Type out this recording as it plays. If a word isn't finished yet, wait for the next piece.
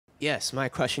Yes, my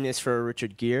question is for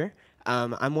Richard Gere.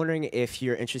 I'm wondering if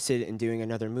you're interested in doing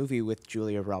another movie with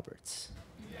Julia Roberts.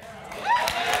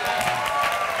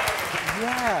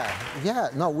 Yeah.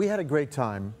 No, we had a great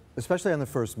time, especially on the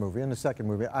first movie. And the second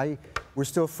movie, we're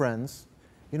still friends.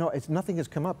 You know, nothing has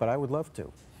come up, but I would love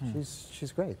to.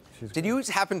 She's great. Did you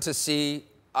happen to see?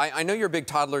 I know you're a big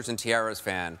Toddlers and Tiaras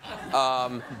fan.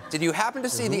 Did you happen to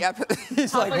see the episode?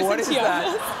 He's like, what is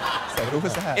that? So, who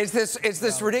was that? It's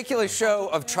this ridiculous show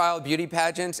of child beauty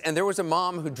pageants, and there was a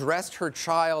mom who dressed her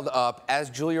child up as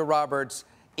Julia Roberts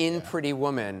in Pretty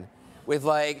Woman, with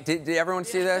like, did everyone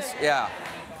see this? Yeah.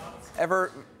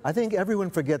 Ever? I think everyone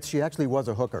forgets she actually was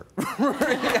a hooker.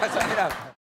 Yes, I know.